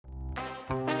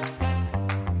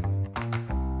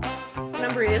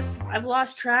number is. I've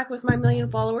lost track with my 1 million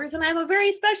followers, and I have a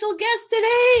very special guest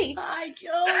today. Hi,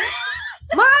 Joe.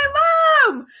 My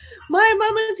mom! My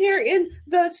mom is here in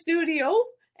the studio,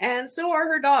 and so are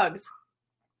her dogs.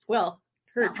 Well,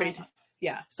 her Tracy.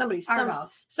 Yeah, somebody's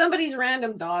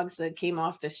random dogs that came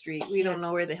off the street. We don't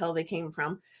know where the hell they came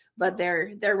from, but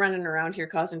they're running around here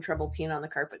causing trouble, peeing on the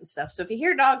carpet and stuff. So if you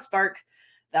hear dogs bark,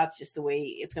 that's just the way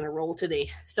it's going to roll today.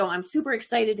 So I'm super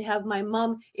excited to have my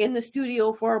mom in the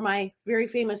studio for my very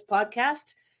famous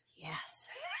podcast. Yes.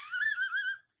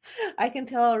 I can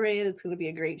tell already it's going to be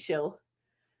a great show.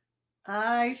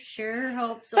 I sure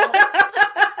hope so.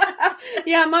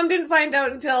 Yeah, Mom didn't find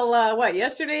out until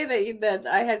yesterday that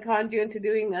I had conned you into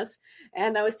doing this.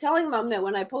 And I was telling Mom that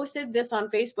when I posted this on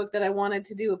Facebook that I wanted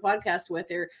to do a podcast with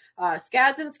her,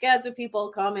 scads and scads of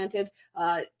people commented,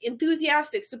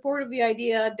 enthusiastic, support of the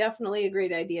idea. Definitely a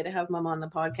great idea to have Mom on the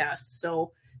podcast.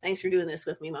 So thanks for doing this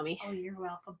with me, Mommy. Oh, you're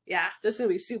welcome. Yeah, this is going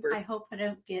to be super. I hope I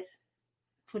don't get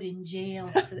put in jail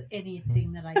for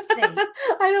anything that I say.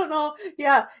 I don't know.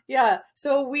 Yeah.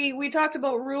 So we talked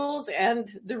about rules, and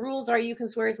the rules are you can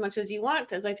swear as much as you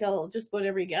want, as I tell just about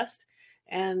every guest.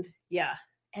 And yeah.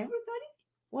 Everybody?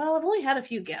 Well, I've only had a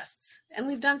few guests, and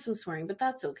we've done some swearing, but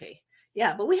that's okay.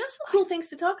 Yeah, but we have some cool things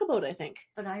to talk about, I think.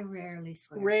 But I rarely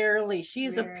swear. Rarely.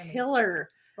 She's a pillar.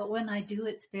 But when I do,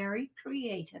 it's very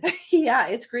creative. Yeah,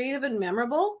 it's creative and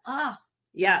memorable.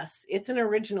 Yes, it's an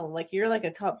original. Like you're like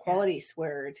a top quality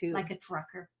swearer too. Like a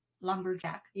trucker,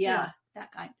 lumberjack. Yeah,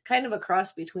 that kind. Kind of a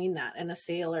cross between that and a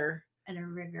sailor. And a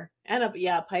rigger. And a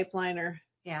pipeliner.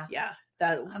 Yeah. Yeah.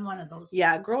 I'm one of those.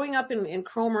 Yeah, growing up in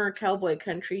Cromer cowboy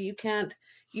country, you can't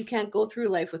go through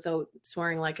life without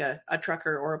swearing like a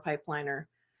trucker or a pipeliner.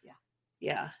 Yeah.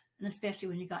 Yeah. And especially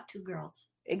when you got two girls.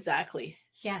 Exactly.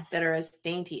 Yes. That are as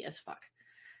dainty as fuck.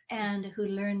 And who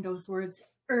learned those words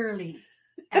early,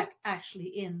 actually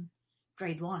in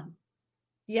grade 1.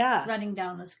 Yeah. Running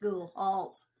down the school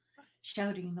halls,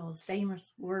 shouting those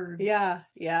famous words. Yeah.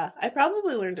 I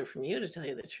probably learned it from you, to tell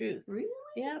you the truth. Really?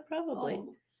 Yeah, probably.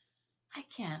 Oh, I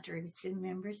can't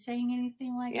remember saying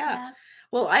anything like that.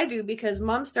 Well, I do, because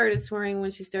Mom started swearing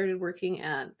when she started working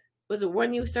at, was it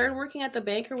when you started working at the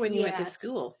bank or when you went to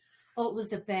school? Oh, it was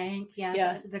the bank.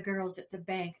 Yeah. The girls at the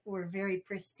bank were very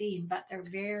pristine, but they're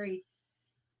very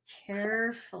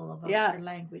careful about their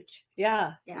language.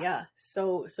 Yeah.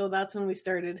 So that's when we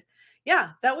started. Yeah,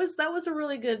 that was a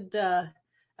really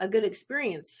good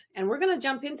experience, and we're going to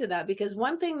jump into that, because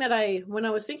one thing that when I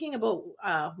was thinking about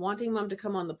wanting Mom to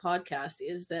come on the podcast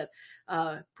is that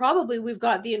probably we've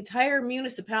got the entire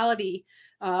municipality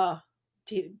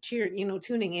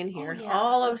tuning in here. Oh, yeah.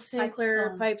 All of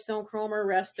Sinclair, Pipestone, Cromer,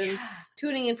 Reston,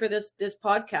 tuning in for this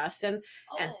podcast, and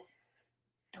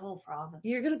the whole province.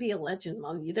 You're going to be a legend,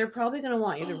 Mom. They're probably going to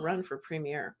want you to run for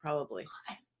premier, probably.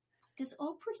 Does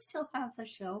Oprah still have the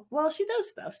show? Well, she does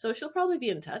stuff, so she'll probably be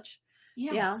in touch.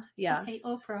 Yes. Yeah. Okay,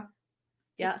 Oprah.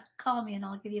 Yeah. Just call me and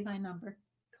I'll give you my number.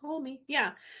 Call me.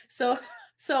 Yeah. So,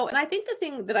 and I think the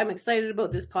thing that I'm excited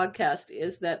about this podcast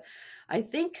is that I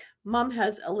think Mom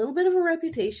has a little bit of a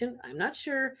reputation, I'm not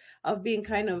sure, of being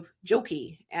kind of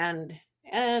jokey and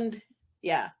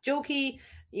jokey,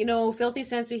 filthy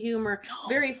sense of humor,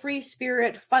 very free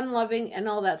spirit, fun loving, and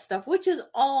all that stuff, which is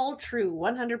all true,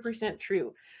 100%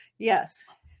 true. Yes.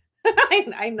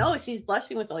 I know she's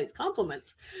blushing with all these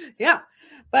compliments. Yeah.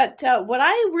 But what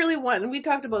I really want, and we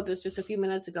talked about this just a few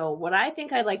minutes ago, what I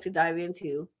think I'd like to dive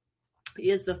into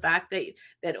is the fact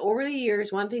that over the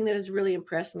years, one thing that has really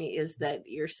impressed me is that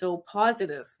you're so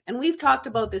positive. And we've talked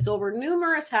about this over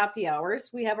numerous happy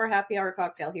hours. We have our happy hour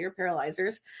cocktail here,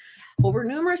 Paralyzers. Over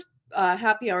numerous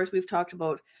happy hours, we've talked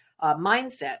about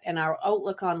mindset and our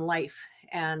outlook on life,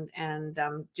 and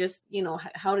just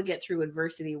how to get through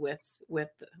adversity with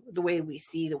the way we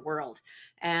see the world.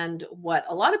 And what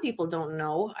a lot of people don't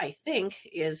know, I think,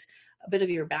 is a bit of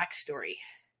your backstory.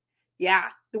 Yeah,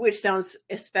 which sounds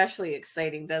especially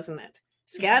exciting, doesn't it?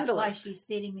 Scandalous. That's why she's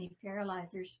feeding me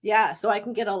Paralyzers. Yeah, so I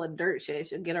can get all the dirt. She'll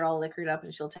get her all liquored up,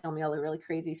 and she'll tell me all the really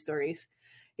crazy stories.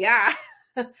 Yeah.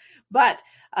 But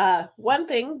one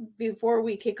thing before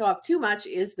we kick off too much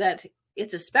is that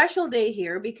it's a special day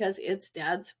here because it's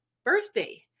Dad's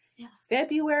birthday. Yeah.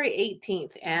 February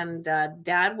 18th, and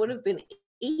Dad would have been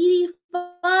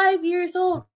 85 years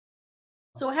old.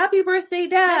 So happy birthday,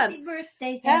 Dad. Happy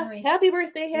birthday, Henry. Happy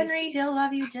birthday, Henry. We still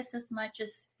love you just as much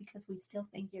because we still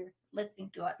think you're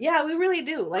listening to us. Yeah, we really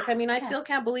do. I still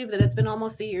can't believe that it's been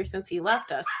almost a year since he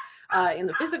left us in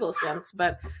the physical sense,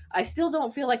 but I still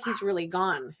don't feel like he's really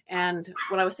gone. And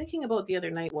what I was thinking about the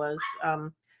other night was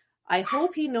I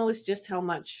hope he knows just how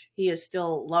much he is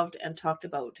still loved and talked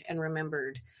about and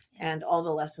remembered. And all the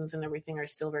lessons and everything are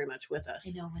still very much with us.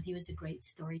 I know, and he was a great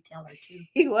storyteller too.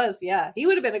 He was, yeah. He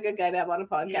would have been a good guy to have on a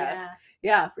podcast.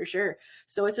 Yeah, for sure.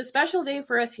 So it's a special day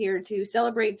for us here to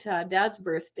celebrate Dad's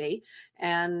birthday.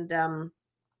 And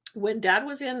when Dad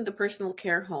was in the personal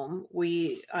care home,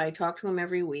 I talked to him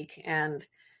every week, and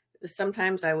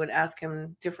sometimes I would ask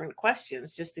him different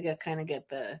questions just to get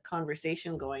the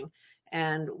conversation going.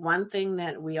 And one thing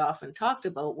that we often talked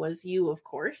about was you, of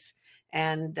course.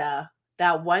 And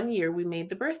that one year we made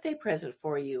the birthday present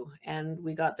for you, and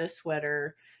we got this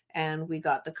sweater and we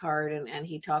got the card, and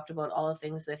he talked about all the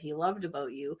things that he loved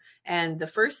about you. And the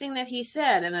first thing that he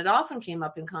said, and it often came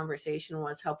up in conversation,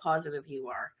 was how positive you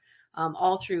are.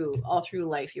 All through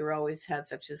life, you always had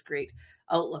such this great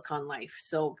outlook on life.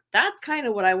 So that's kind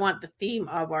of what I want the theme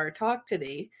of our talk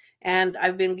today. And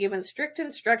I've been given strict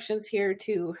instructions here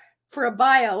for a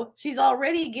bio. She's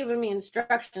already given me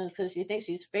instructions because she thinks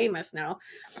she's famous now.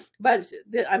 But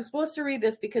I'm supposed to read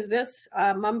this because this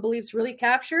Mom believes really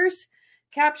captures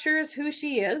who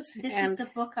she is. This is the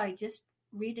book I just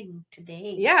reading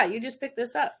today. Yeah, you just picked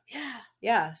this up.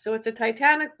 Yeah. So it's a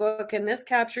Titanic book, and this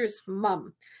captures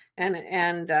Mom.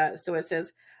 And so it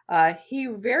says, he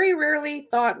very rarely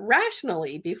thought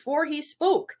rationally before he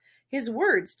spoke. His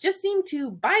words just seemed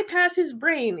to bypass his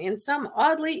brain in some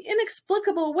oddly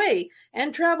inexplicable way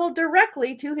and travel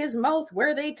directly to his mouth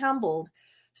where they tumbled.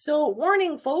 So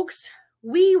warning, folks,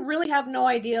 we really have no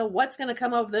idea what's going to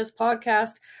come of this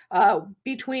podcast.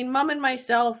 Between Mom and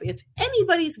myself, it's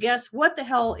anybody's guess what the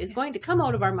hell is going to come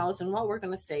out of our mouths and what we're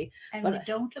going to say. And we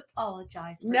don't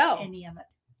apologize for any of it.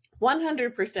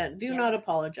 100%. Do not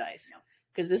apologize.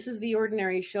 Because this is the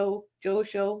Ordinary Joe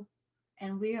show.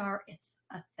 And we are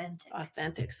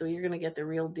authentic. So you're going to get the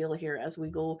real deal here as we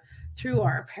go through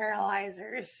our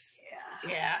paralyzers.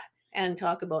 Yeah. And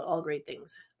talk about all great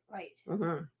things. Right.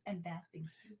 Mm-hmm. And bad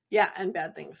things too. Yeah, and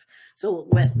bad things. So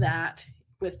with that,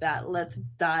 let's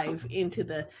dive into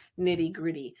the nitty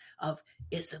gritty of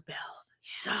Isabel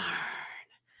Sarn.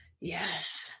 Yes.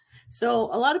 So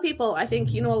a lot of people, I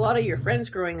think, a lot of your friends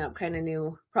growing up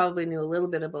probably knew a little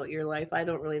bit about your life. I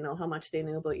don't really know how much they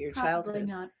knew about your childhood.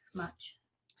 Probably not much.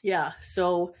 Yeah.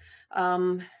 So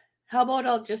how about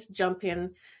I'll just jump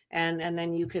in and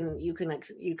then you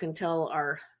can tell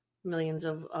our millions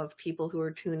of people who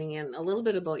are tuning in a little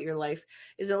bit about your life.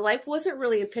 Is that life wasn't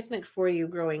really a picnic for you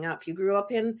growing up. You grew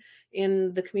up in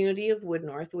the community of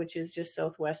Woodnorth, which is just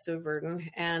southwest of Virden.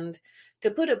 And to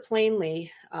put it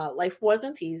plainly, life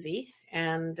wasn't easy.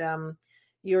 And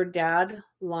your dad,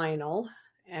 Lionel,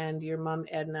 and your mom,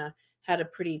 Edna, had a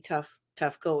pretty tough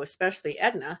go, especially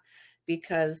Edna,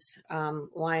 because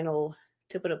Lionel,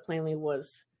 to put it plainly,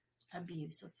 was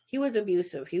abusive. He was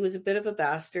abusive. He was a bit of a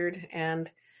bastard.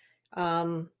 And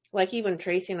like even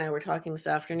Tracy and I were talking this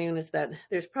afternoon, is that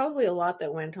there's probably a lot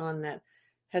that went on that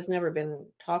has never been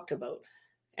talked about,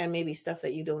 and maybe stuff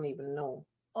that you don't even know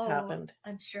happened.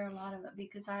 I'm sure a lot of it,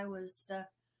 because I was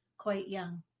quite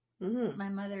young. Mm-hmm. My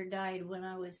mother died when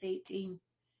I was 18,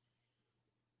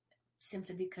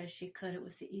 simply because she could. It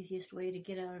was the easiest way to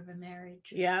get out of a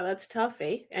marriage. Yeah, that's tough,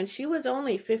 eh? And she was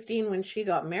only 15 when she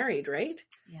got married, right?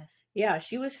 Yes. Yeah,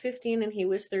 she was 15 and he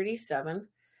was 37.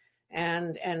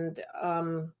 And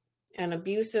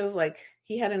abusive, like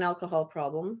he had an alcohol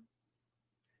problem.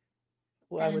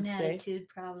 Well, I would say attitude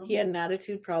problem. He had an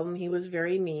attitude problem. He was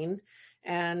very mean,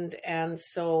 and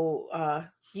so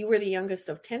you were the youngest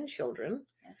of 10 children.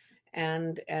 Yes.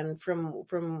 And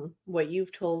from what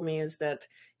you've told me is that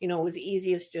it was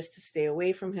easiest just to stay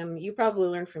away from him. You probably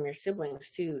learned from your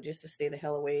siblings too, just to stay the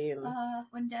hell away. And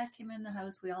when Dad came in the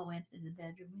house, we all went to the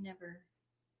bedroom. We never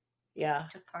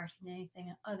took part in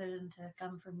anything other than to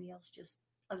come for meals, just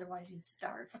otherwise you'd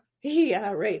starve.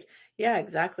 Yeah, right. Yeah,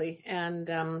 exactly. And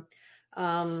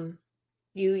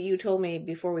you told me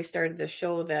before we started the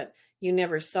show that you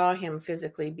never saw him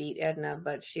physically beat Edna,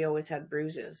 but she always had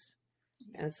bruises.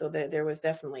 Yes. And so there was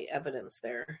definitely evidence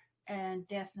there. And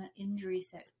definite injuries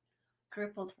that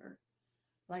crippled her.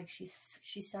 Like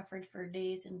she suffered for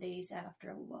days and days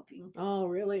after a whooping. Oh,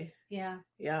 really? Yeah.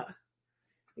 Yeah.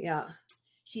 Yeah.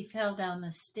 She fell down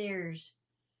the stairs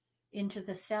into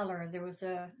the cellar. There was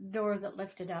a door that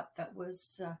lifted up that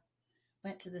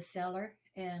went to the cellar,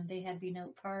 and they had been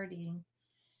out partying.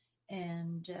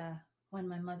 And when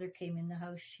my mother came in the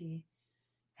house, she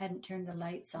hadn't turned the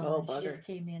lights on. Oh, and she just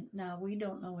came in. Now, we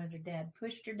don't know whether Dad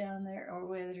pushed her down there or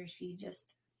whether she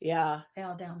just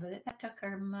fell down. But that took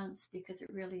her months because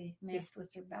it really messed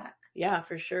with her back. Yeah,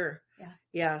 for sure.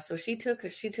 Yeah. So she took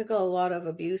a lot of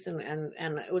abuse and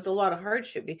it was a lot of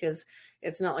hardship because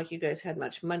it's not like you guys had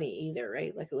much money either,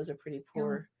 right? Like it was a pretty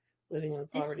poor living in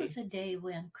poverty. This was a day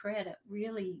when credit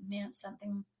really meant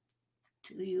something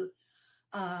to you.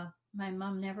 My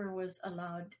mom never was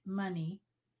allowed money.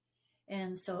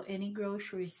 And so any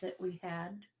groceries that we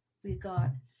got,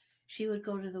 she would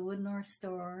go to the Wood North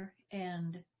store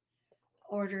and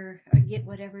order or get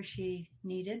whatever she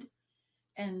needed.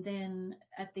 And then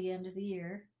at the end of the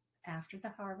year, after the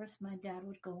harvest, my dad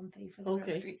would go and pay for the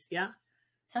groceries. Yeah.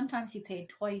 Sometimes he paid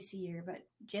twice a year, but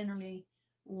generally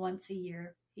once a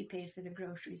year he paid for the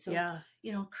groceries. So,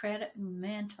 credit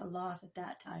meant a lot at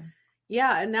that time.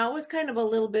 Yeah, and that was kind of a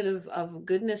little bit of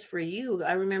goodness for you.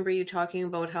 I remember you talking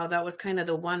about how that was kind of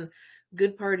the one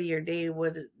good part of your day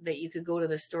that you could go to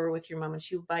the store with your mom and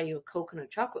she would buy you a coconut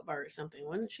chocolate bar or something,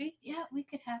 wouldn't she? Yeah, we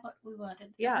could have what we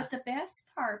wanted. Yeah. But the best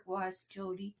part was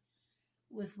Jody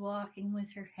was walking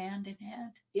with her hand in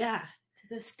hand. Yeah.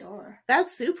 To the store.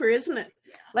 That's super, isn't it?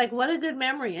 Yeah. Like what a good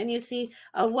memory. And you see,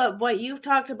 what you've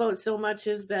talked about so much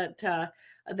is that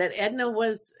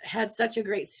Edna had such a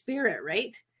great spirit,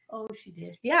 right? Oh, she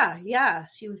did. Yeah.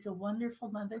 She was a wonderful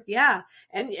mother. Yeah.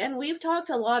 And we've talked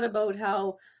a lot about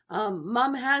how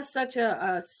Mom has such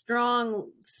a strong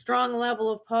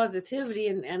level of positivity.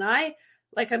 And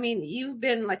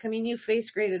you've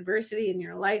faced great adversity in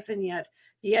your life. And yet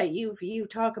you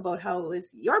talk about how it was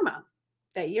your mom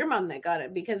that got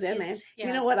it. Because,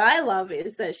 you know what I love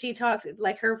is that she talks,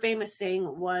 like her famous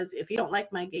saying was, if you don't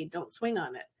like my gate, don't swing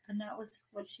on it. And that was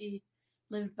what she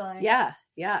lived by. Yeah.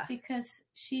 Because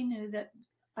she knew that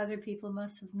other people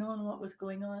must have known what was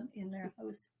going on in their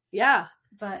house. Yeah.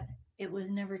 But it was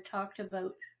never talked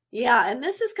about. Yeah, and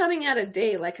this is coming at a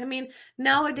day.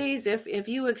 Nowadays, if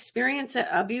you experience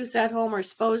abuse at home or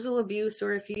spousal abuse,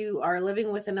 or if you are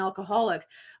living with an alcoholic,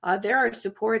 there are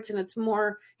supports, and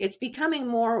it's becoming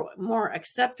more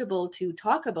acceptable to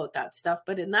talk about that stuff.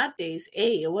 But in that days,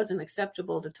 A, it wasn't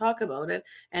acceptable to talk about it,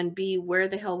 and B, where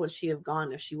the hell would she have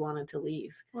gone if she wanted to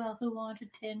leave? Well, who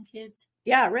wanted 10 kids?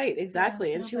 Yeah, right,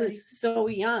 exactly. And nobody. She was so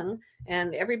young,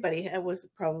 and everybody was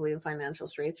probably in financial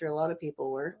straits, or a lot of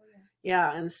people were.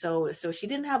 Yeah, and so she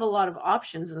didn't have a lot of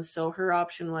options, and so her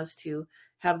option was to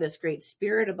have this great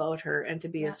spirit about her and to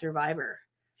be a survivor.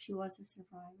 She was a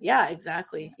survivor. Yeah,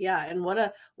 exactly. Yeah, and what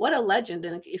a legend.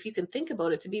 And if you can think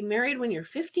about it, to be married when you're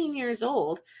 15 years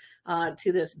old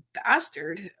to this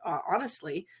bastard,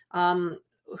 honestly,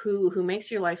 who makes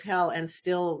your life hell, and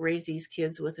still raise these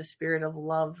kids with a spirit of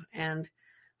love. And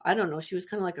I don't know, she was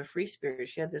kind of like a free spirit.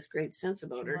 She had this great sense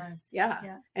about her. Was. Yeah,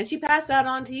 and she passed that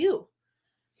on to you.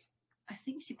 I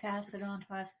think she passed it on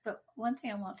to us. But one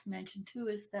thing I want to mention too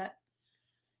is that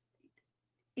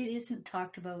it isn't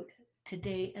talked about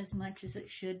today as much as it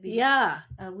should be. Yeah.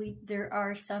 There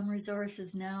are some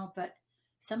resources now, but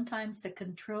sometimes the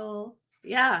control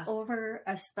over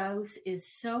a spouse is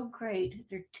so great,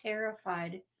 they're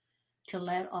terrified to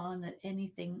let on that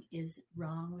anything is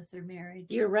wrong with their marriage.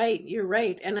 You're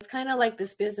right. And it's kind of like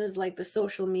this business, like the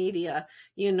social media,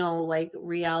 like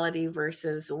reality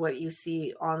versus what you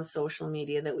see on social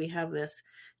media, that we have this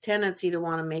tendency to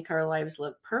want to make our lives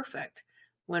look perfect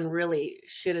when really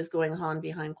shit is going on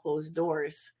behind closed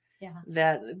doors. Yeah.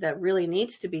 That really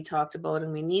needs to be talked about,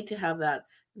 and we need to have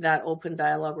that open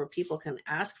dialogue where people can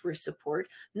ask for support,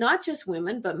 not just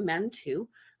women, but men too.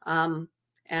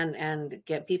 And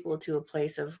get people to a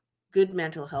place of good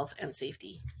mental health and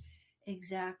safety.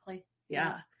 Exactly.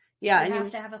 Yeah. You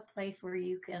have to have a place where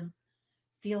you can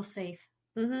feel safe.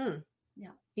 Mm-hmm. Yeah.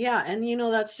 Yeah, and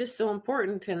that's just so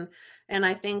important. And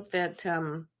I think that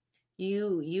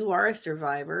you are a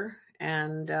survivor,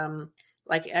 and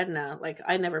like Edna, like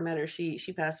I never met her.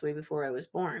 She passed away before I was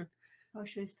born. Oh,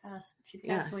 she passed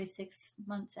away 6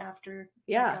 months after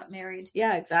I got married.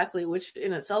 Yeah, exactly. Which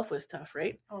in itself was tough,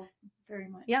 right? Oh, very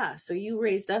much. Yeah. So you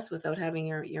raised us without having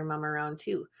your mom around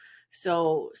too.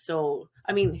 So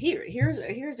I mean, here's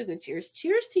a good cheers.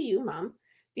 Cheers to you, Mom,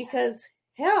 because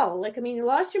hell, you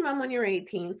lost your mom when you were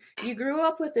 18. You grew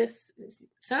up with this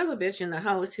son of a bitch in the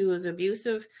house who was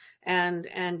abusive, and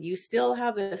you still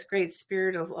have this great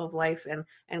spirit of life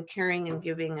and caring and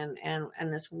giving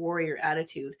and this warrior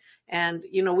attitude. And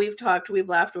we've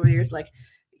laughed over the years, like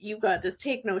you've got this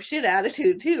take no shit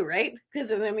attitude too, right?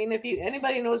 Because if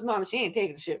anybody knows Mom, she ain't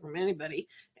taking shit from anybody.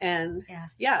 And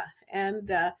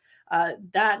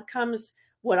that comes,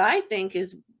 what I think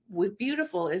is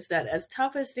beautiful is that as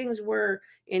tough as things were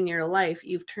in your life,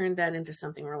 you've turned that into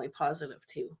something really positive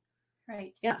too.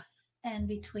 Right. Yeah. And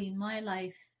between my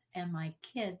life and my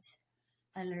kids,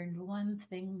 I learned one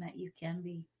thing that you can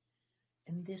be,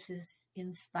 and this is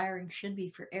inspiring, should be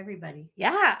for everybody.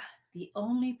 Yeah. The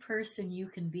only person you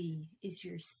can be is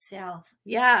yourself.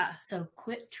 Yeah. So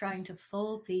quit trying to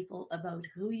fool people about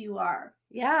who you are.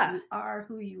 Yeah. You are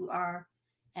who you are,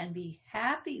 and be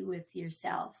happy with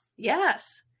yourself. Yes.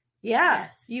 Yeah.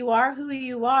 Yes. You are who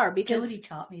you are, because Jody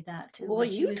taught me that too. Well,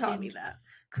 you taught me that.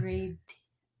 Grade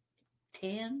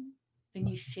 10, when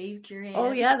you shaved your head.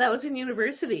 Oh yeah, that was in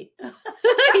university.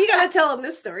 You gotta tell them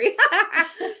this story.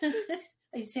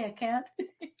 You say I can't?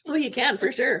 Oh, you can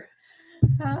for sure.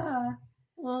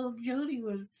 Well, Jody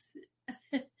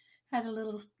had a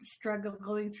little struggle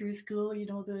going through school,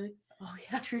 the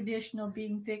traditional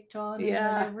being picked on and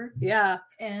whatever. Yeah.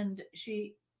 And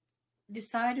she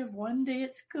decided one day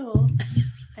at school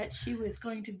that she was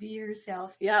going to be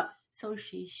herself. Yep. So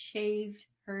she shaved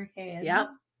her head. Yep.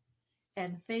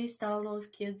 And faced all those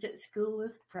kids at school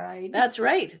with pride. That's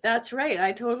right. That's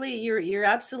right. You're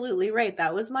absolutely right.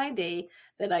 That was my day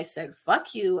that I said,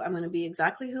 fuck you. I'm going to be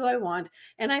exactly who I want.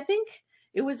 And I think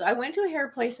I went to a hair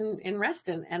place in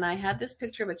Reston, and I had this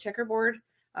picture of a checkerboard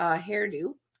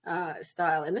hairdo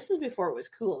style. And this is before it was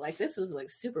cool. Like, this was like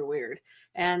super weird.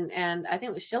 And I think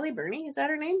it was Shelly Burney. Is that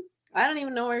her name? I don't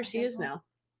even know where she is now.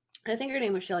 I think her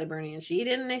name was Shelly Burney, and she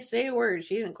didn't say a word.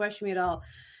 She didn't question me at all.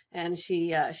 And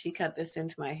she cut this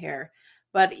into my hair.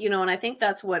 But, and I think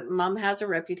that's what Mom has a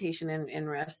reputation in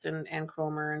Reston and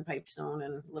Cromer and Pipestone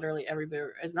and literally everybody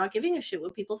is not giving a shit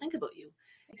what people think about you.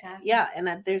 Exactly. Yeah.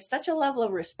 And there's such a level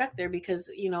of respect there because,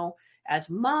 as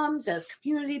moms, as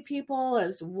community people,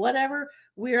 as whatever,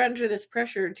 we're under this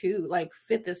pressure to like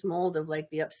fit this mold of like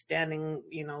the upstanding,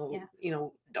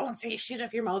 don't say shit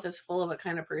if your mouth is full of a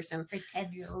kind of person.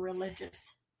 Pretend you're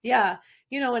religious. Yeah.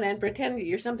 And pretend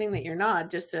you're something that you're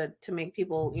not, just to make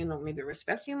people, maybe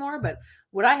respect you more. But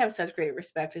what I have such great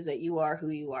respect is that you are who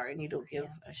you are and you don't give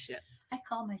a shit. I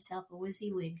call myself a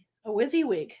WYSIWYG. A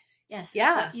WYSIWYG. Yes.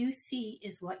 Yeah. What you see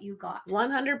is what you got.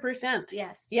 100%.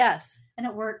 Yes. Yes. And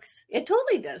it works. It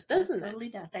totally does, doesn't it? It totally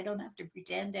does. I don't have to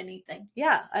pretend anything.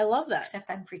 Yeah, I love that. Except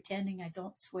I'm pretending I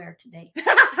don't swear today.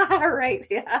 Right.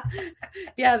 Yeah.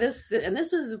 Yeah. This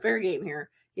is fair game here.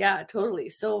 Yeah, totally.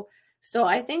 So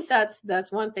I think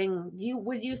that's one thing.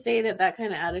 Would you say that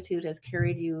kind of attitude has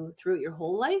carried you through your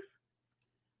whole life?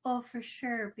 Oh, for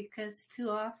sure. Because too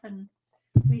often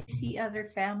we see other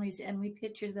families and we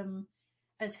picture them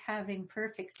as having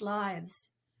perfect lives.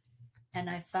 And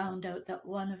I found out that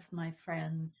one of my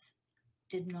friends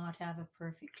did not have a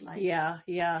perfect life. Yeah,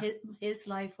 yeah. His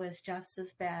life was just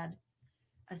as bad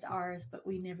as ours, but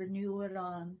we never knew it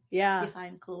on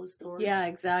behind closed doors. Yeah,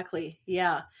 exactly.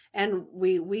 Yeah. And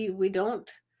we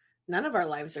don't, none of our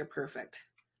lives are perfect.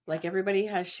 Like everybody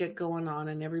has shit going on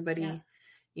and everybody,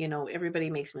 everybody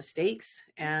makes mistakes.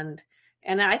 And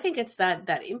I think it's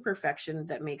that imperfection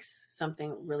that makes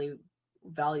something really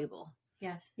valuable.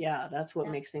 Yes. Yeah. That's what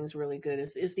makes things really good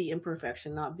is the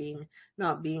imperfection, not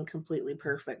being completely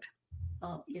perfect.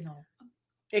 Oh,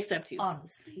 except you.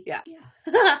 Honestly. Yeah.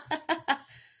 Yeah.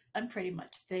 I'm pretty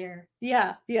much there.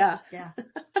 Yeah. Yeah. Yeah.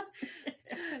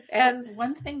 And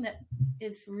one thing that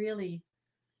is really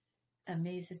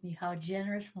amazes me, how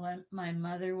generous my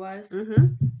mother was.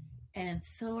 Mm-hmm. And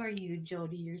so are you,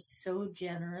 Jody. You're so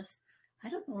generous. I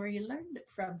don't know where you learned it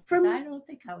from. I don't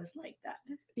think I was like that.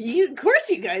 Of course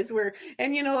you guys were.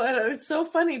 And it's so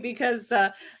funny because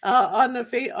on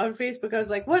Facebook I was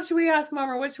like, what should we ask Mom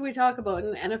or what should we talk about?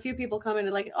 And a few people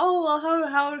commented like, oh, well,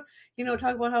 how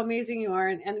talk about how amazing you are.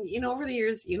 And over the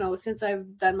years, since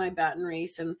I've done my baton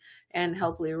race and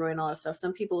helped Leroy and all that stuff,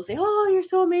 some people will say, oh, you're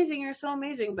so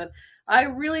amazing. But I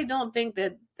really don't think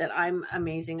that I'm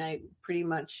amazing. I pretty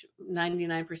much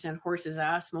 99% horse's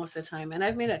ass most of the time. And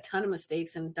I've made a ton of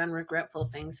mistakes and done regretful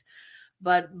things.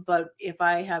 But if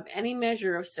I have any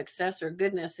measure of success or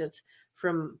goodness, it's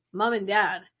from Mom and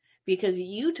Dad, because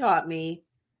you taught me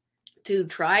to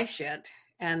try shit.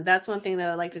 And that's one thing that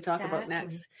I'd like to talk about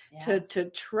next. Yeah. To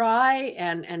try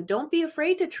and don't be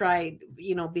afraid to try,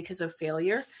 because of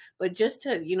failure, but just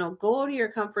to, go out of your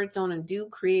comfort zone and do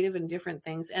creative and different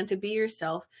things and to be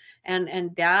yourself.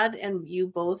 And Dad and you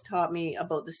both taught me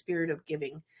about the spirit of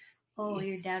giving. Oh,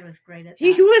 your dad was great at that.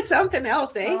 He was something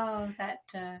else, eh? Oh,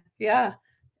 that. Yeah.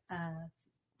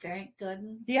 Very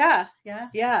good. Yeah. Yeah.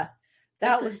 Yeah.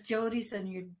 That was Jody's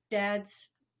and your dad's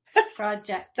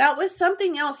project. That was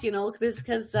something else,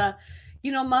 because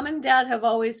Mom and Dad have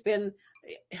always been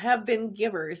have been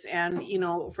givers. And,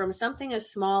 from something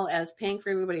as small as paying for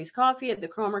everybody's coffee at the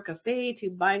Cromer Cafe to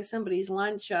buying somebody's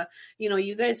lunch.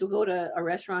 You guys would go to a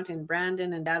restaurant in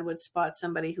Brandon and Dad would spot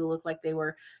somebody who looked like they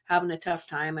were having a tough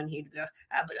time and he'd go,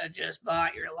 I just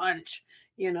bought your lunch,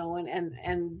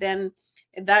 and then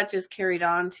that just carried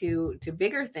on to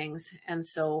bigger things. And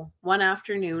so one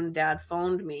afternoon, Dad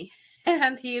phoned me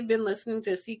and he had been listening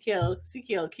to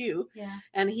CKLQ. Yeah.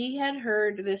 And he had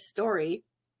heard this story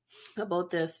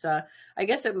about this. I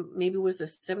guess it maybe was the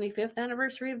 75th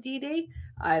anniversary of D-Day.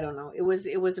 I don't know. It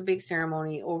was a big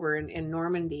ceremony over in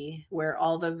Normandy where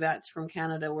all the vets from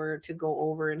Canada were to go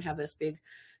over and have this big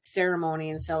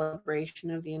ceremony and celebration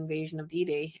of the invasion of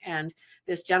D-Day. And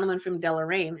this gentleman from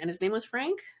Deloraine, and his name was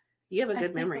Frank. You have a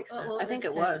good memory. I think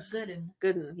it was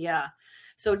Gooden. Yeah.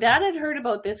 So Dad had heard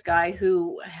about this guy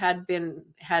who had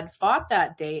fought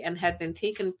that day and had been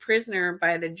taken prisoner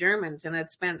by the Germans and had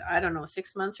spent, I don't know,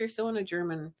 6 months or so in a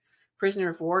German prisoner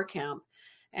of war camp.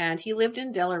 And he lived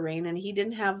in Deloraine and he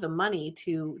didn't have the money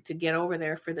to get over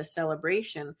there for the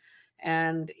celebration.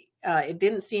 And it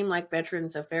didn't seem like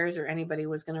Veterans Affairs or anybody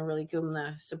was going to really give him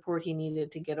the support he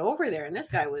needed to get over there. And this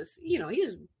guy was, he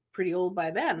was pretty old by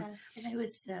then. And it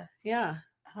was,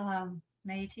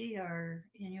 Métis or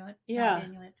Inuit? Yeah.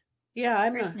 Inuit. Yeah.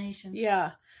 First Nations.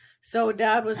 Yeah. So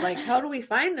Dad was like, how do we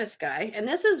find this guy? And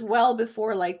this is well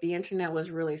before like the internet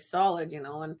was really solid,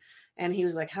 and he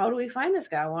was like, how do we find this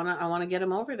guy? I want to get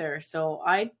him over there. So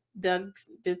I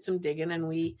did some digging and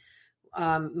we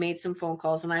made some phone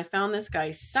calls and I found this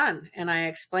guy's son and I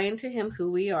explained to him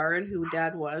who we are and who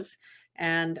Dad was.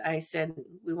 And I said,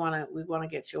 we want to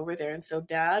get you over there. And so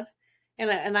Dad,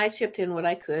 and I chipped in what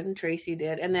I could, and Tracy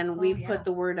did, and then we put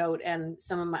the word out, and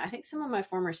I think some of my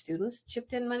former students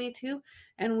chipped in money too,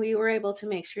 and we were able to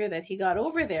make sure that he got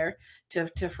over there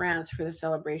to France for the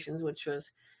celebrations, which was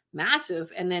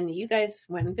massive. And then you guys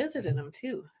went and visited him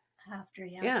too. After,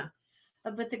 yeah.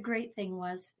 But the great thing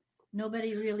was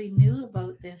nobody really knew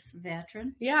about this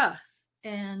veteran. Yeah.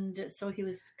 And so he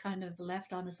was kind of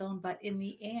left on his own. But in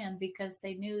the end, because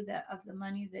they knew that of the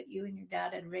money that you and your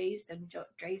dad had raised and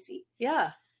Tracy. Yeah.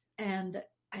 And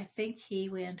I think he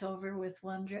went over with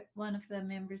one of the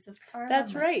members of Parliament.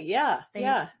 That's right. Yeah.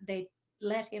 They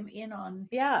let him in on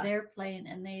their plane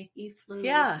and he flew.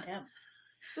 Yeah.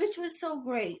 Which was so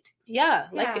great. Yeah.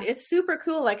 It's super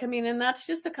cool. And that's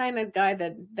just the kind of guy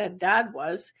that Dad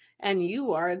was. And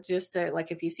you are just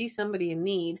if you see somebody in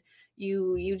need,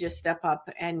 you just step up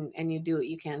and you do what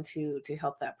you can to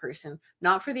help that person,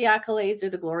 not for the accolades or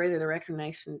the glory or the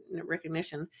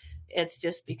recognition. It's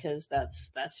just because that's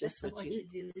just what you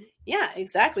do. Yeah,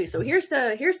 exactly. So here's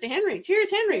to Henry. Cheers,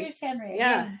 Henry. Cheers, Henry.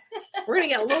 Yeah. We're gonna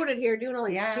get loaded here doing all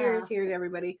these cheers here to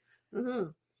everybody. Mm-hmm.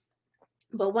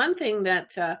 But one thing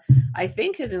that I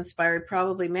think has inspired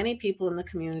probably many people in the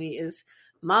community is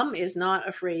Mom is not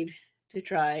afraid to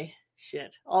try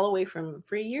shit all the way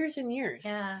for years and years.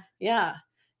 Yeah.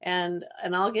 And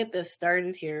I'll get this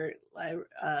started here.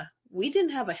 We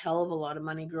didn't have a hell of a lot of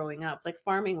money growing up.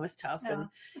 Farming was tough, and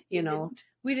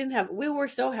we were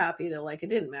so happy that it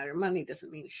didn't matter. Money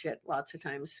doesn't mean shit. Lots of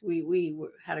times we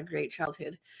had a great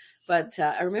childhood, but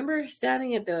I remember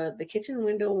standing at the kitchen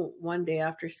window one day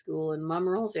after school, and Mom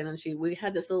rolls in, and we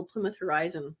had this little Plymouth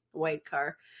Horizon white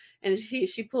car, and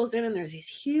she pulls in, and there's these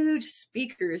huge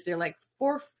speakers. They're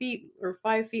 4 feet or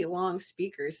 5 feet long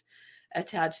speakers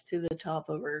attached to the top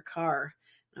of her car.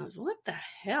 And I was, what the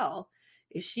hell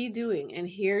is she doing? And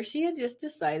here she had just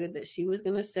decided that she was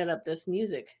going to set up this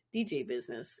music DJ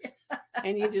business.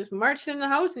 And you just marched in the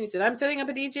house and you said, I'm setting up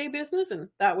a DJ business. And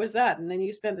that was that. And then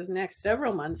you spent the next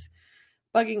several months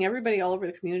bugging everybody all over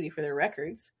the community for their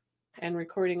records and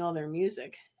recording all their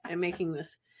music and making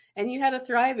this. And you had a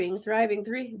thriving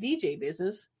DJ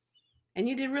business, and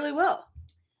you did really well.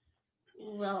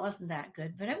 Well, it wasn't that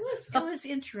good, but it was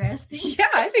interesting. Yeah,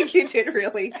 I think you did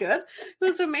really good. It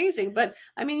was amazing. But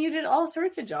you did all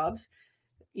sorts of jobs.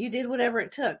 You did whatever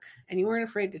it took, and you weren't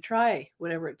afraid to try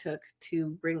whatever it took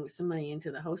to bring some money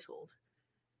into the household.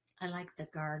 I like the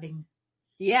guarding.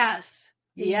 Yes.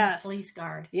 Yes. Police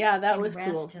guard. Yeah, that was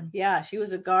cool. Him. Yeah, she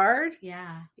was a guard.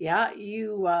 Yeah. Yeah,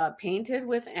 you painted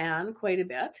with Anne quite a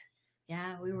bit.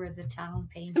 Yeah, we were the town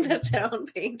painters.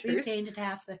 We painted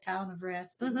half the town of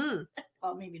Reston. Mm-hmm.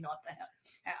 Well, maybe not the half.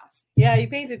 Yeah, you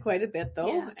painted quite a bit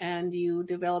though, and you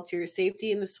developed your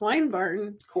safety in the swine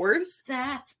barn course.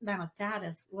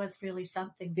 Was really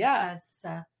something because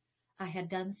I had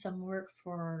done some work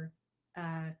for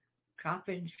crop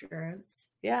insurance.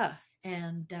 Yeah,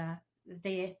 and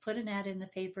they put an ad in the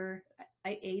paper.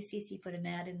 ACC put an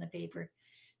ad in the paper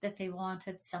that they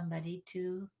wanted somebody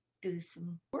to do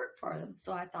some work for them.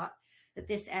 So I thought, that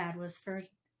this ad was for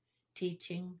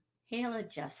teaching hail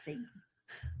adjusting.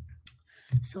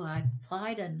 So I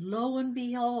applied, and lo and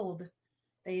behold,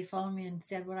 they phoned me and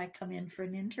said, would I come in for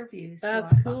an interview?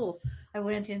 That's cool. I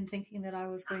went in thinking that I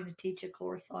was going to teach a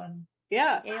course on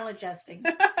hail adjusting.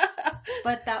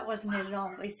 But that wasn't it at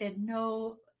all. They said,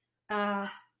 no,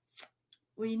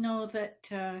 we know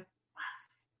that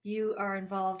you are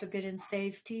involved a bit in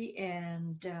safety,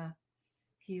 and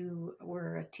you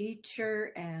were a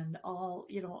teacher, and all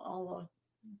the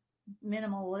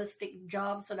minimalistic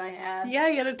jobs that I had. Yeah,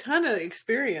 you had a ton of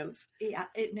experience. Yeah,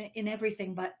 in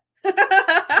everything but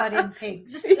in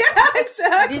pigs. Yeah,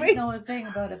 exactly. I didn't know a thing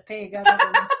about a pig other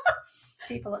than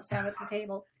people that sat at the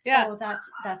table. Yeah. Oh, that's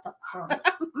sorry.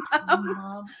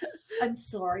 Mom, I'm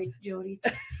sorry, Jody.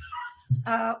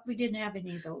 We didn't have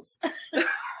any of those.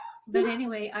 But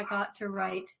anyway, I got to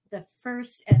write the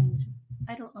first, and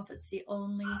I don't know if it's the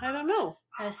only. I don't know.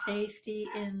 Safety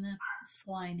in the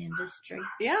swine industry.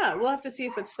 Yeah, we'll have to see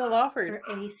if it's still offered.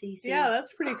 For ACC. Yeah,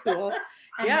 that's pretty cool.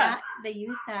 And they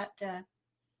use that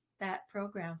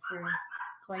program for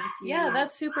quite a few years.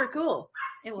 That's super cool.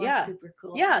 It was super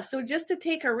cool. Yeah, so just to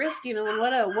take a risk, and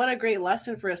what a great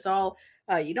lesson for us all.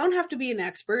 You don't have to be an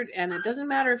expert, and it doesn't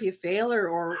matter if you fail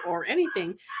or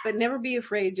anything, but never be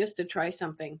afraid just to try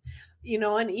something.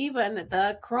 And even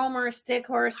the Cromer Stick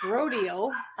Horse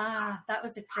Rodeo. That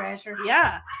was a treasure.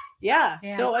 Yeah.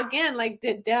 So again, like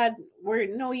did Dad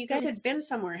you guys had been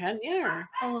somewhere, hadn't you? Or?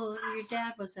 Oh, your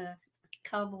dad was a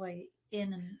cowboy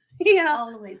in and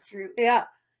all the way through. Yeah.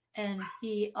 And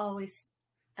he always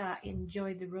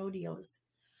enjoyed the rodeos.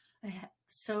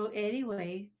 So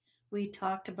anyway, we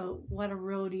talked about what a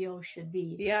rodeo should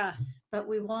be. Yeah. But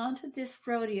we wanted this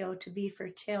rodeo to be for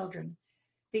children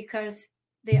because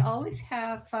they always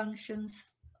have functions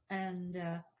and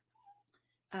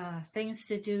things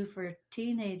to do for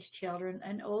teenage children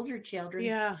and older children.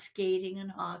 Yeah. Skating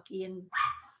and hockey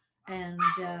and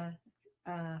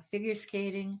figure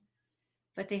skating.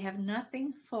 But they have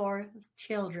nothing for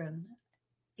children,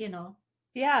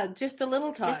 Yeah, just the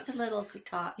little tots. Just the little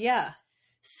tots. Yeah.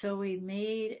 So we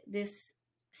made this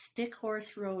stick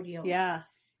horse rodeo. Yeah.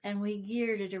 And we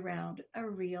geared it around a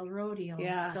real rodeo.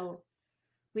 Yeah. So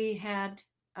we had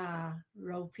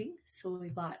roping. So we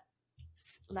bought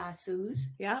lassos.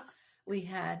 Yeah. We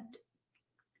had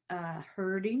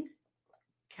herding,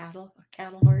 cattle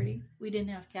herding. We didn't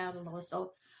have cattle though.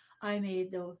 So I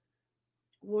made the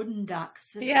wooden ducks.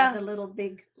 The little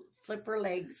big flipper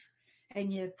legs.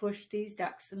 And you push these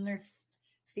ducks and their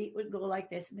feet would go like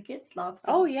this, and the kids loved them.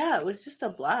 Oh yeah, it was just a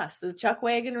blast. The chuck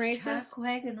wagon races.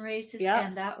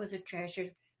 And that was a treasure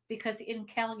because in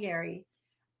Calgary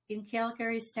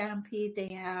Stampede, they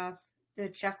have the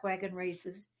chuck wagon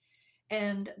races,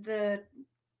 and the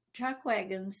chuck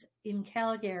wagons in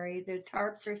Calgary, the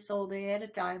tarps are sold ahead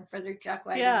of time for their chuck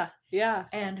wagons. Yeah.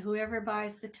 And whoever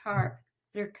buys the tarp,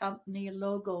 their company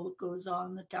logo goes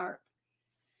on the tarp.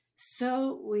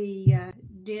 So we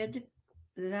did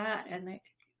that, and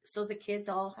so the kids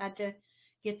all had to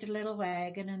get their little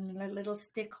wagon and their little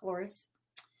stick horse,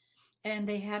 and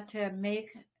they had to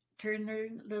turn their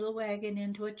little wagon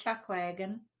into a chuck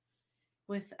wagon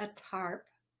with a tarp,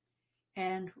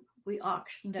 and we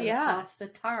auctioned it off the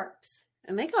tarps.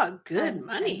 And they got good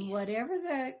money. And whatever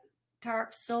the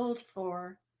tarp sold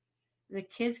for, the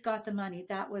kids got the money.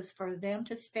 That was for them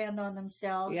to spend on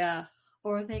themselves. Yeah.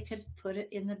 Or they could put it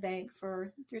in the bank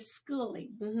for their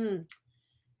schooling. Mm-hmm.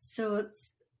 So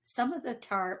some of the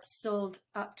tarps sold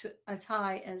up to as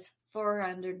high as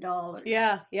 $400.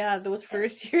 Yeah. Those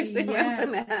first years they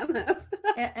went bananas.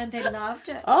 And they loved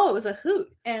it. Oh, it was a hoot.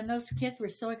 And those kids were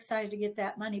so excited to get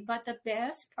that money. But the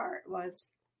best part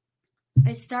was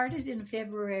I started in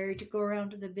February to go around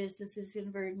to the businesses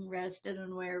in Verdon, Reston,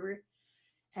 and wherever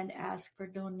and ask for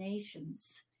donations.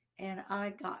 And I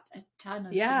got a ton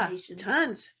of donations.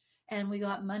 Tons. And we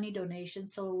got money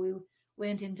donations. So we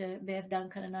went into, Bev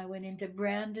Duncan and I went into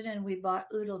Brandon and we bought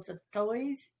oodles of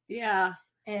toys. Yeah.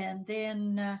 And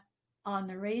then on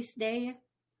the race day,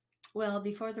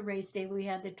 before the race day, we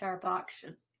had the tarp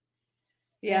auction.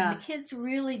 Yeah. And the kids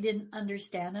really didn't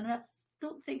understand. And I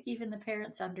don't think even the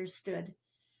parents understood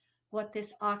what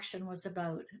this auction was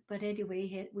about. But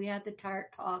anyway, we had the tarp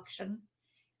auction.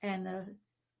 And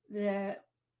the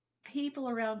people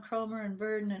around Cromer and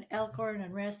Verdon and Elkhorn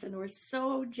and Reston were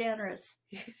so generous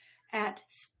at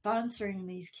sponsoring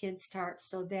these kids' tarps.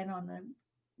 So then on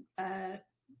the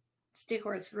Stick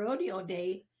Horse Rodeo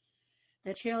Day,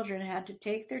 the children had to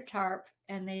take their tarp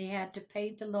and they had to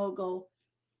paint the logo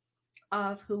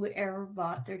of whoever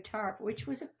bought their tarp, which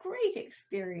was a great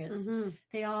experience. Mm-hmm.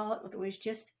 It was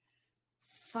just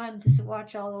fun to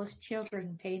watch all those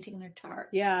children painting their tarps.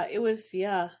 Yeah, it was,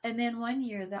 yeah. And then one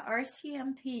year, the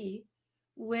RCMP,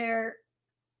 where,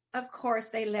 of course,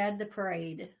 they led the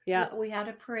parade. Yeah. We had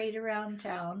a parade around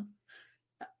town.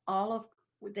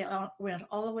 They went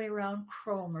all the way around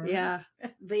Cromer. Yeah.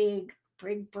 Big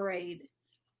parade.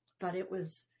 But it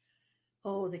was,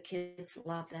 the kids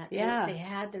loved that. Yeah. They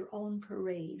had their own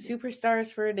parade.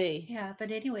 Superstars for a day. Yeah,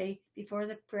 but anyway, before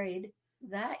the parade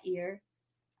that year,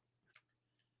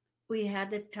 we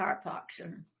had the tarp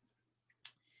auction.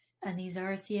 And these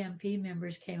RCMP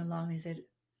members came along and said,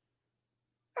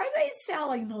 "Are they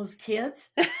selling those kids?"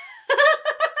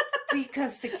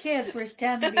 Because the kids were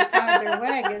standing beside their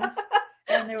wagons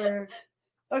and they were,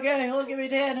 "Okay, he'll give me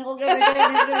 10, he'll give me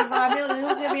 10, he'll give me 5,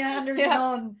 he'll give me 100,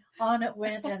 yeah. And on it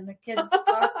went, and the kid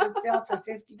tarp would sell for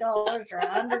 $50 or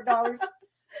 $100.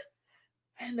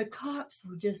 And the cops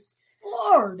were just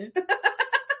floored.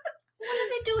 What are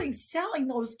they doing selling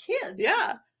those kids?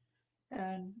 Yeah.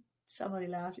 And somebody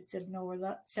laughed and said, "No, we're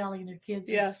not selling their kids.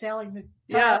 Yeah. We're selling the tarps."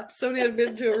 Yeah, somebody had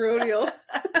been to a rodeo.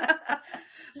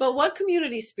 But what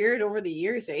community spirit over the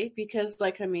years, eh? Because,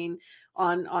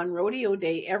 on rodeo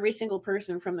day, every single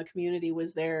person from the community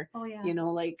was there. Oh, yeah.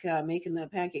 Making the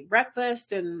pancake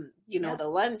breakfast and, the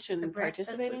lunch and the breakfast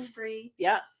participating. was free.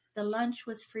 Yeah. The lunch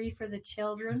was free for the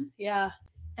children. Yeah.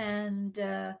 And,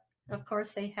 of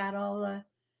course, they had all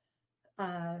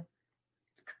the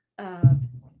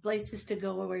places to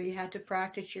go where you had to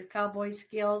practice your cowboy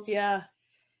skills. Yeah.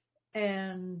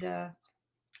 And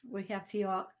we have a few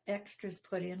extras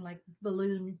put in, like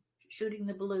shooting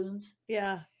the balloons.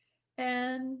 Yeah.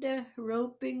 And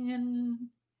roping and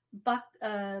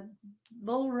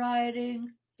bull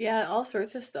riding. Yeah, all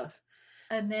sorts of stuff.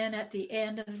 And then at the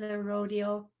end of the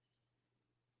rodeo,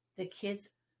 the kids,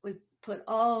 we put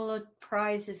all the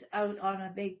prizes out on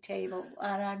a big table.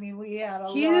 And we had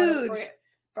a huge lot of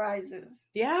prizes.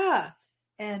 Yeah.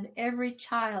 And every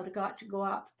child got to go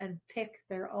up and pick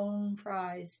their own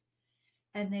prize.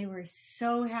 And they were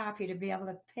so happy to be able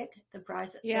to pick the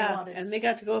prize that they wanted. And they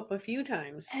got to go up a few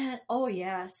times. And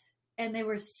yes. And they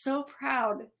were so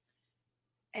proud.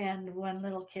 And one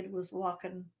little kid was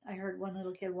walking. I heard one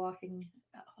little kid walking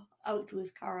out to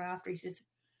his car after. He says,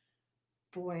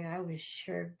 "Boy, I was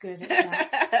sure good at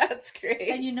that." That's great.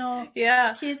 And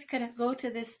yeah, kids could go to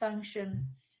this function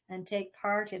and take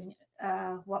part in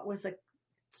what was a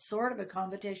sort of a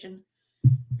competition.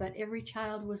 But every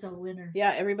child was a winner.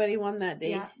 Yeah, everybody won that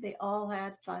day. Yeah, they all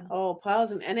had fun. Oh,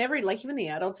 piles and every even the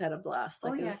adults had a blast.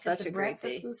 It was such a great day.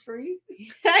 Breakfast was free.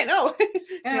 I know.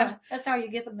 Yeah, that's how you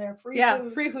get them there. Free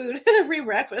food. Free food, free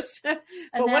breakfast. But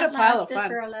what a pile of fun!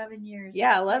 For 11 years.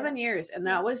 Yeah, 11 years, and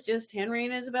that was just Henry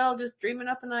and Isabel just dreaming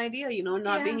up an idea.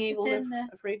 Not being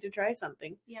afraid to try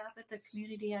something. Yeah, but the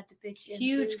community had to pitch in.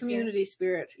 Huge community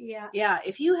spirit. Yeah. Yeah.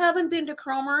 If you haven't been to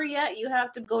Cromer yet, you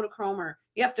have to go to Cromer.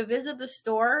 You have to visit the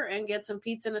store and get some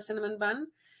pizza and a cinnamon bun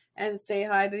and say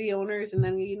hi to the owners. And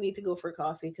then you need to go for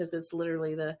coffee because it's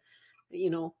literally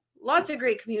lots of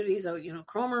great communities out,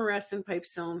 Cromer, Reston,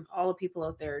 Pipestone, all the people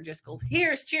out there just go,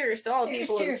 cheers to all the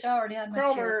people. Cheers, already had my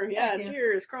Cromer, cheer.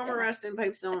 Cheers. Cromer, Reston,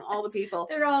 Pipestone, all the people.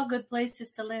 They're all good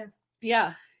places to live.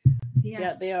 Yeah. Yes.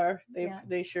 Yeah, they are.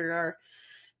 They sure are.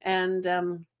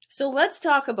 And so let's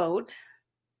talk about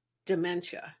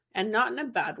dementia. And not in a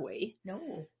bad way.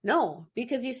 No,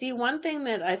 because you see, one thing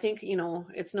that I think,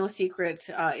 it's no secret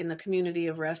in the community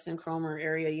of Reston Cromer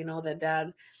area,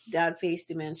 that dad faced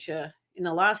dementia in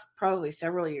the last probably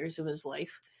several years of his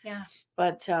life. Yeah.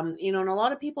 But, and a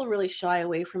lot of people really shy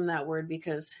away from that word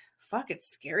because, it's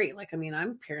scary.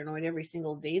 I'm paranoid every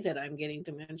single day that I'm getting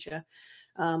dementia.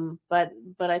 But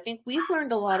I think we've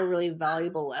learned a lot of really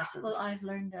valuable lessons. Well, I've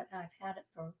learned that I've had it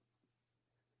for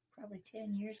probably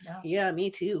 10 years now. Yeah,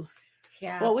 me too.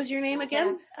 Yeah. What was your name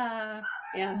again?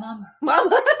 Mom.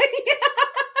 Mom.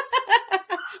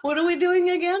 What are we doing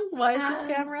again? Why is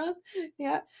this camera on?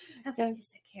 Yeah.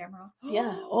 That's the camera.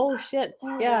 Yeah. Oh shit.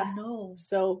 Oh, yeah. No.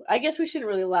 So I guess we shouldn't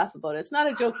really laugh about it. It's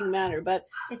not a joking matter, but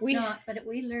we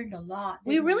learned a lot.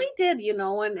 We really did,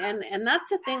 and that's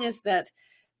the thing is that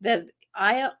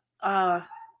I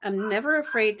am never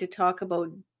afraid to talk about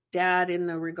Dad in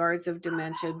the regards of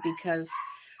dementia because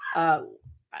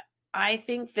I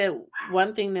think that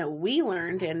one thing that we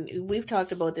learned, and we've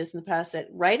talked about this in the past, that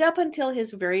right up until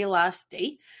his very last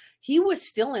day, he was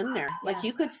still in there. Like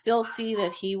you could still see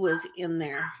that he was in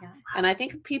there. Yeah. And I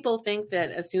think people think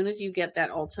that as soon as you get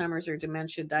that Alzheimer's or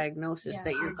dementia diagnosis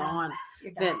that you're gone.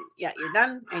 You're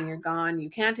done and you're gone. You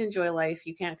can't enjoy life.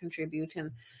 You can't contribute.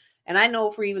 And I know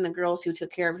for even the girls who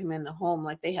took care of him in the home,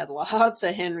 they had lots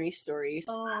of Henry stories.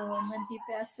 Oh, and when he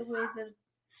passed away, the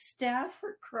Staff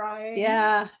were crying.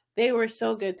 Yeah, they were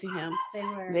so good to him. They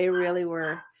were. They really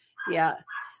were. Yeah.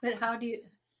 But how do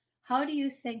you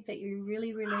think that you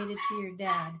really related to your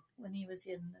dad when he was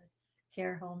in the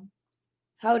care home?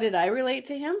 How did I relate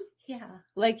to him? Yeah.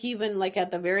 Like even like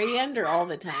at the very end or all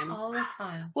the time? All the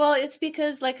time. Well, it's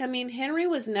because like, I mean, Henry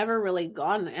was never really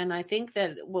gone. And I think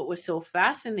that what was so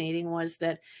fascinating was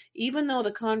that even though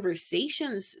the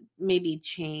conversations maybe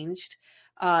changed,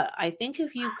 I think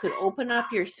if you could open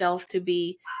up yourself to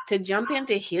jump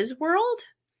into his world,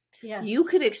 yes, you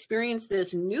could experience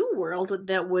this new world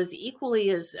that was equally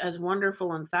as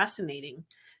wonderful and fascinating.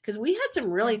 Because we had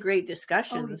some really great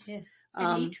discussions. Oh, we did.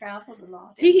 And he traveled a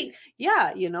lot.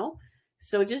 Yeah, you know.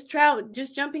 So just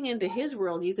jumping into his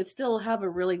world, you could still have a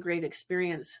really great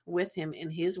experience with him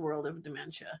in his world of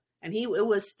dementia. And it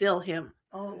was still him.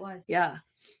 Oh, it was. Yeah.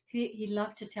 He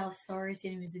loved to tell stories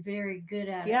and he was very good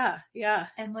at it. Yeah, yeah.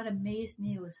 And what amazed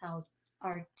me was how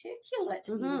articulate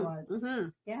he was. Mm-hmm.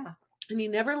 Yeah. And he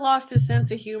never lost his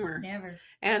sense of humor. Never.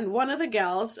 And one of the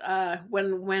gals,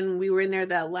 when we were in there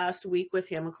that last week with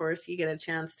him, of course, you get a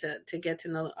chance to get to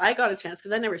know. I got a chance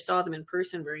because I never saw them in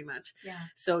person very much. Yeah.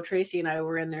 So Tracy and I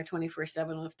were in there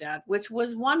 24/7 with Dad, which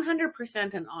was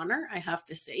 100% an honor, I have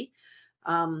to say.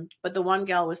 But the one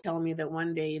gal was telling me that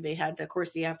one day they had to, of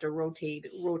course, they have to rotate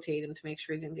him to make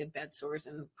sure he didn't get bed sores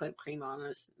and put cream on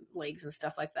his legs and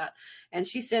stuff like that. And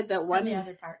she said that one, all the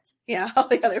other parts. Yeah, all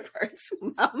the other parts,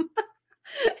 Mom.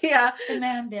 Yeah, the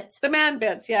man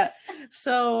bits. Yeah.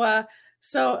 So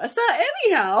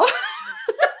anyhow.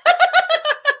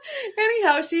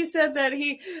 Anyhow, she said that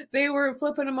they were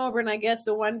flipping him over, and I guess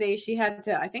the one day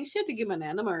I think she had to give him an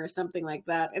enema or something like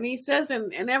that. And he says,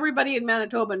 and everybody in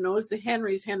Manitoba knows the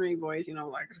Henry voice, you know,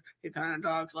 like he kind of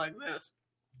talks like this.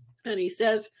 And he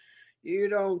says,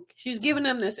 she's giving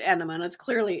him this enema, and it's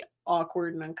clearly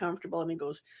awkward and uncomfortable. And he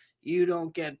goes, "You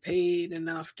don't get paid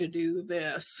enough to do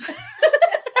this."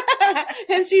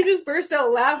 And she just burst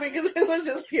out laughing because it was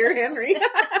just pure Henry.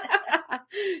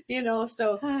 You know,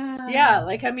 so yeah,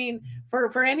 like, I mean,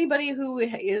 for anybody who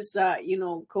is,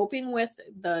 coping with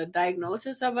the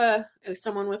diagnosis of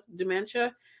someone with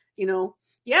dementia, you know,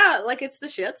 yeah, like it's the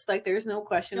shits, like there's no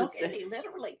question.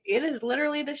 It is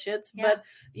literally the shits, yeah. But,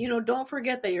 you know, don't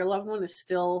forget that your loved one is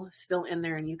still in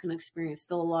there and you can experience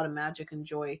still a lot of magic and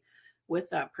joy with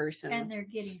that person. And they're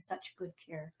getting such good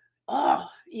care. Oh,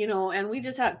 you know, and we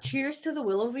just have cheers to the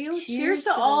Willowview. Cheers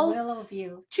to all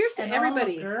Willowview. Cheers to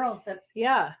everybody. All the girls that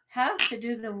have to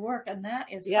do the work, and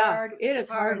that is hard. It is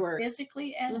hard work,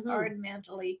 physically and hard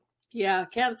mentally. Yeah,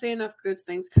 can't say enough good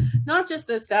things. Not just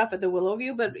the staff at the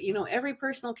Willowview, but you know, every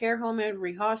personal care home,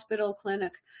 every hospital,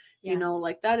 clinic. Yes. You know,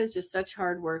 like that is just such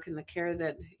hard work, and the care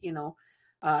that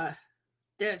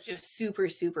they're just super,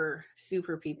 super,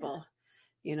 super people. Yeah.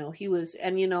 You know, he was,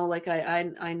 and you know, like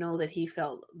I know that he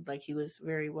felt like he was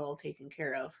very well taken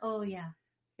care of. Oh yeah.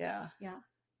 Yeah. Yeah.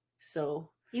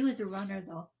 So he was a runner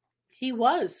though. He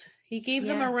was. He gave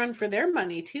them a run for their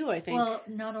money too, I think. Well,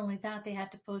 not only that, they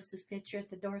had to post his picture at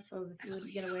the door so that he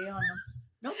wouldn't get away on them.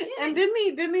 No kidding. And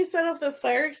didn't he set off the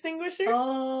fire extinguisher?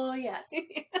 Oh yes.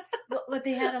 But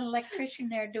they had an electrician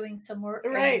there doing some work.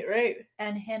 Right.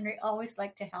 And Henry always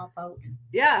liked to help out.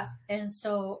 Yeah. And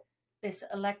so he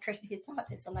thought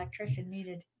this electrician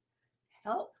needed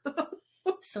help.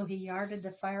 So he yarded the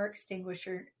fire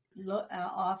extinguisher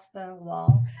off the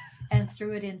wall and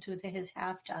threw it into his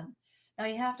half ton. Now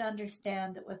you have to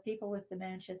understand that with people with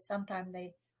dementia, sometimes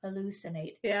they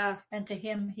hallucinate. Yeah. And to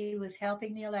him, he was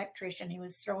helping the electrician. He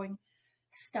was throwing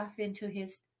stuff into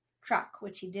his truck,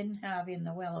 which he didn't have in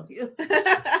the Willowview.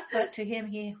 But to him,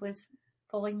 he was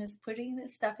putting this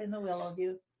stuff in the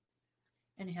Willowview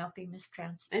and helping this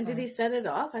transfer. And did he set it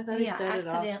off? I thought he set it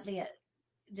off. Accidentally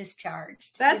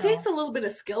discharged. That takes a little bit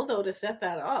of skill though to set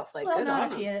that off. Like, well,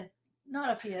 not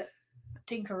if you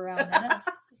tinker around enough.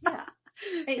 Yeah.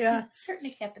 He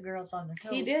certainly kept the girls on their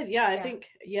toes. He did, yeah. I think,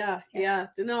 yeah.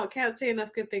 No, I can't say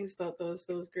enough good things about those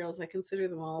girls. I consider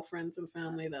them all friends and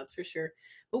family, that's for sure.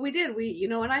 But we did,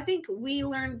 and I think we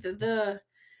learned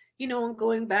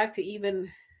going back to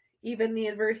even the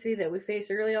adversity that we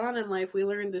faced early on in life, we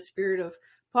learned the spirit of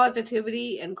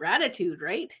positivity and gratitude,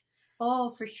 right?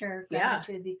 Oh, for sure.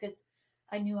 Gratitude, because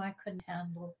I knew I couldn't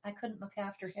look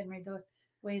after Henry the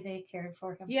way they cared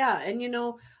for him. Yeah, and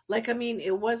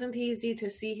it wasn't easy to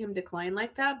see him decline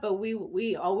like that, but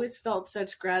we always felt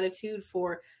such gratitude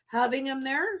for having him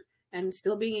there and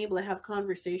still being able to have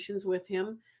conversations with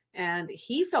him. And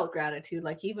he felt gratitude,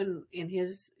 like even in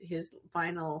his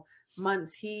final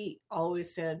months, he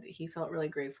always said he felt really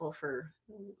grateful for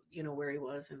where he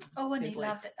was and he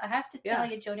loved it. I have to tell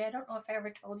you, Jody, I don't know if I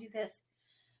ever told you this,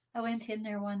 I went in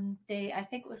there one day. I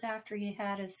think it was after he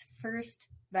had his first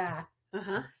bath.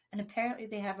 Uh-huh. And apparently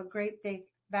they have a great big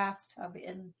bathtub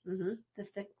in the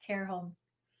care home.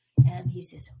 And he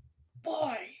says,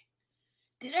 boy,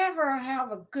 did ever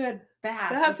have a good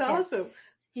bath. That's awesome.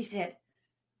 He said,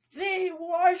 they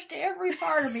washed every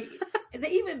part of me.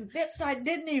 Even bits I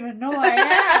didn't even know I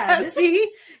had. See?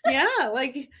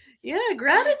 Yeah,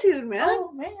 gratitude, man.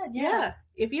 Oh, man, yeah.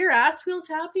 If your ass feels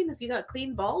happy and if you got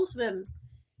clean balls, then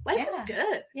life is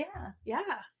good. Yeah.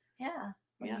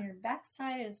 When your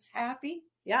backside is happy,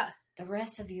 the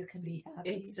rest of you can be happy.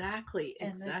 Exactly.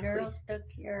 And the girls took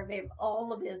care of him, all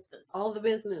the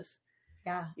business.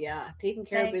 Yeah. Taking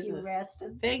care of business.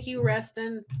 Thank you,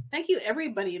 Reston. Thank you,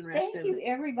 everybody in Reston. Thank you,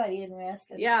 everybody in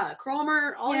Reston. Yeah,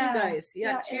 Cromer, all you guys.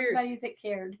 Yeah, cheers. Everybody that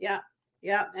cared. Yeah.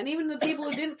 And even the people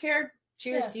who didn't care,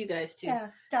 cheers to you guys too.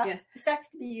 Yeah. It sucks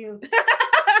to be you.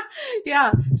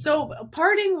 Yeah. So,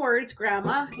 parting words,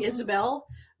 Grandma Isabel.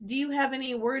 Do you have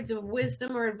any words of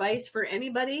wisdom or advice for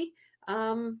anybody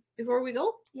before we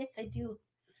go? Yes, I do.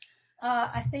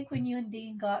 I think when you and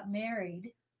Dean got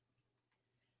married,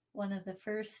 one of the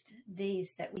first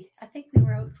days that I think we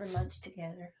were out for lunch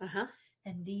together.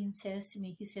 And Dean says to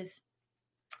me, he says,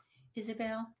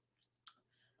 Isabel,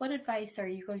 what advice are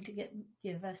you going to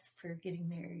give us for getting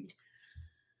married?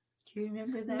 Do you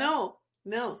remember that?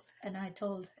 No. And I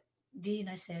told Dean,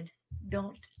 I said,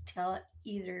 don't tell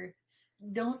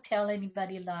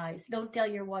anybody lies. Don't tell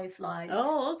your wife lies.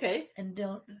 Oh, okay. And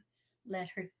don't let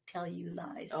her tell you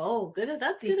lies. Oh, good.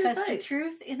 That's good advice. Because the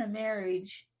truth in a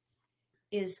marriage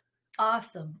is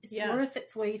awesome. It's worth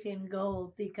its weight in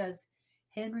gold, because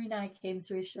Henry and I came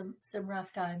through some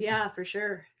rough times. Yeah, for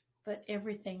sure. But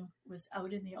everything was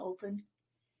out in the open,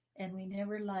 and we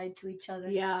never lied to each other.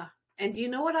 Yeah. And do you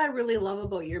know what I really love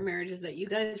about your marriage is that you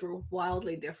guys were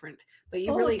wildly different, but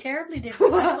you really terribly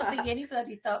different. I don't think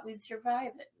anybody thought we'd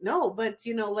survive it. No, but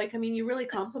you really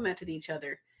complimented each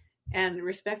other and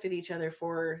respected each other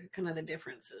for kind of the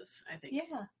differences, I think.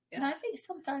 Yeah. And I think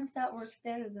sometimes that works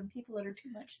better than people that are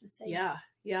too much the same. Yeah.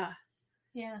 Yeah,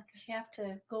 because you have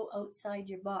to go outside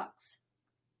your box.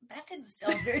 That didn't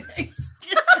sound very nice.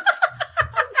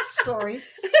 I'm sorry.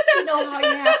 You know how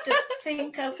you have to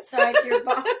think outside your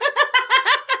box?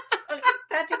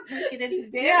 That didn't make it any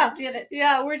better, did it?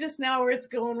 Yeah, we're just now where it's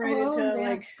going right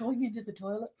into going into the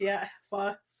toilet. Yeah,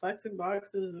 fucks and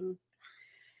boxes and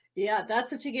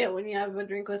that's what you get when you have a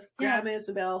drink with Grandma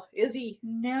Isabel. Izzy.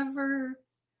 Never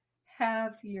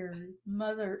have your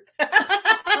mother on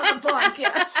the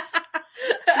podcast.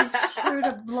 She's sure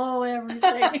to blow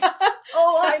everything.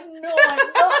 Oh, I know.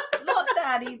 I'm not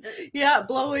that either. Yeah,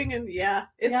 blowing and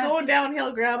it's going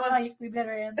downhill, Grandma. Right, we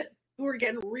better end it. We're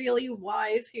getting really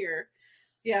wise here.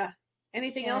 Yeah.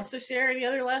 Anything else to share? Any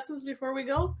other lessons before we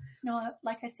go? No,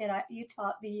 like I said, you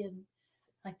taught me, and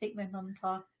I think my mom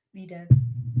taught me to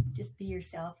just be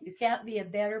yourself. You can't be a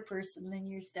better person than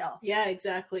yourself. Yeah,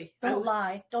 exactly. Don't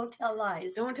lie. Don't tell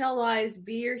lies. Don't tell lies.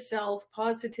 Be yourself.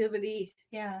 Positivity.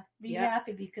 Yeah. Be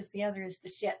happy, because the other is the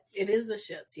shits. It is the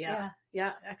shits. Yeah.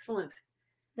 Excellent.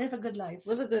 Live a good life.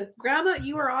 Grandma,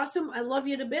 you are awesome. I love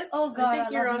you to bits. Oh, God, I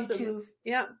you're love awesome. you too.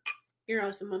 Yeah. You're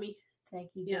awesome, Mommy. Thank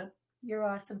you, Joe. You're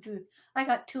awesome too. I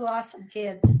got 2 awesome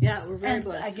kids. Yeah, we're very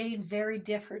blessed. Again, very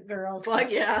different girls.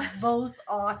 Both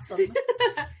awesome.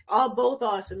 Both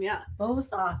awesome, yeah.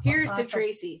 Both awesome. Here's to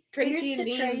Tracy. Here's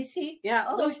to Tracy. Yeah.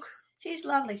 Oh, Luke. She's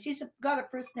lovely. She's got a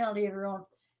personality of her own.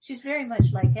 She's very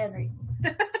much like Henry.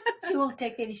 She won't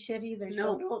take any shit either,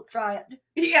 so don't try it.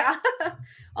 Yeah.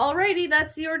 Alrighty,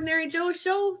 that's the Ordinary Joe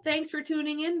Show. Thanks for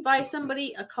tuning in. Buy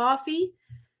somebody a coffee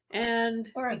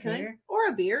or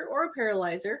a beer or a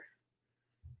paralyzer.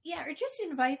 Yeah, or just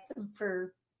invite them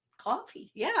for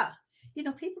coffee. Yeah.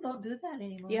 People don't do that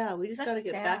anymore. Yeah, we just got to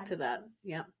get back to that.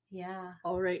 Yeah. Yeah.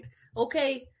 All right.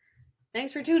 Okay.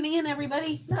 Thanks for tuning in,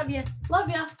 everybody. Love you. Love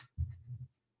ya.